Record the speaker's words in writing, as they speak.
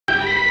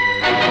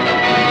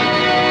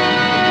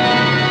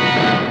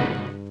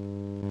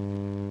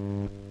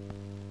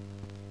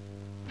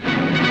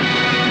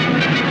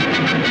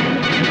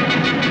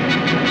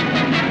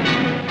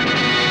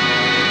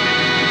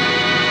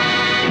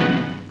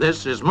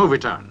is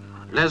Movietone.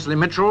 Leslie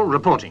Mitchell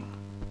reporting.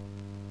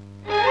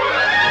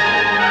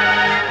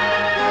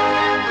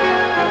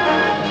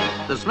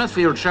 The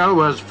Smithfield Show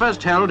was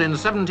first held in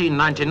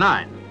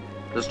 1799.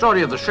 The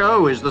story of the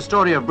show is the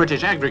story of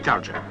British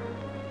agriculture.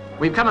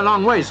 We've come a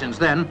long way since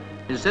then.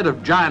 Instead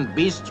of giant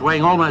beasts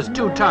weighing almost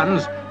 2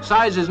 tons,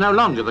 size is no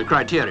longer the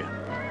criterion.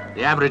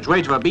 The average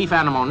weight of a beef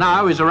animal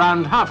now is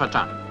around half a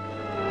ton.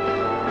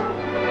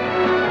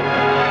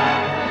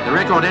 The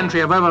record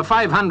entry of over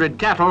 500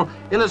 cattle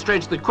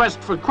illustrates the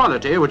quest for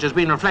quality which has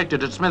been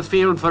reflected at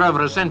Smithfield for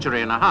over a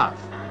century and a half.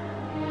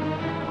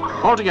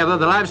 Altogether,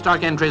 the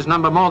livestock entries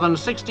number more than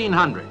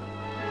 1,600.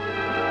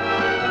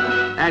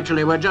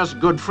 Actually, we're just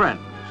good friends.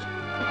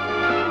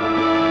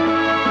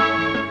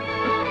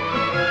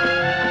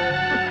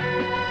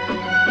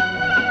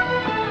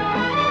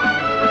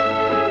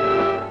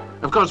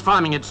 Of course,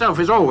 farming itself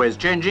is always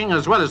changing,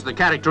 as well as the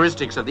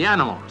characteristics of the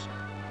animals.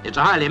 It's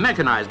a highly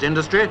mechanized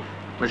industry.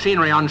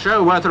 Machinery on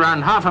show worth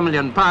around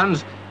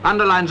 £500,000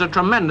 underlines a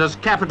tremendous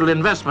capital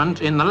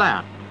investment in the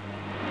land.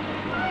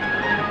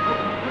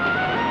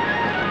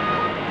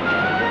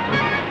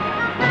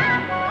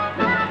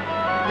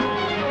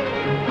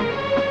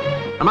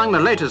 Among the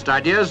latest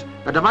ideas,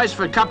 a device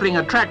for coupling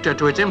a tractor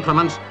to its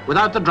implements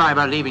without the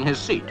driver leaving his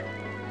seat.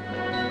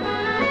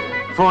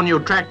 4 new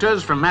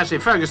tractors from Massey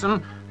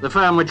Ferguson, the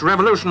firm which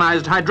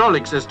revolutionized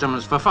hydraulic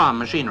systems for farm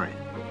machinery.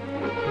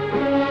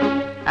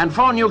 And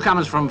 4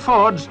 newcomers from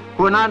Ford's,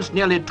 who announced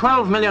nearly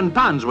 £12 million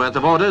worth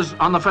of orders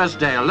on the first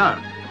day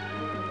alone.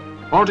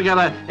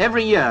 Altogether,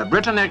 every year,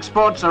 Britain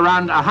exports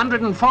around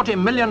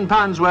 £140 million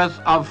worth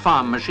of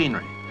farm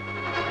machinery.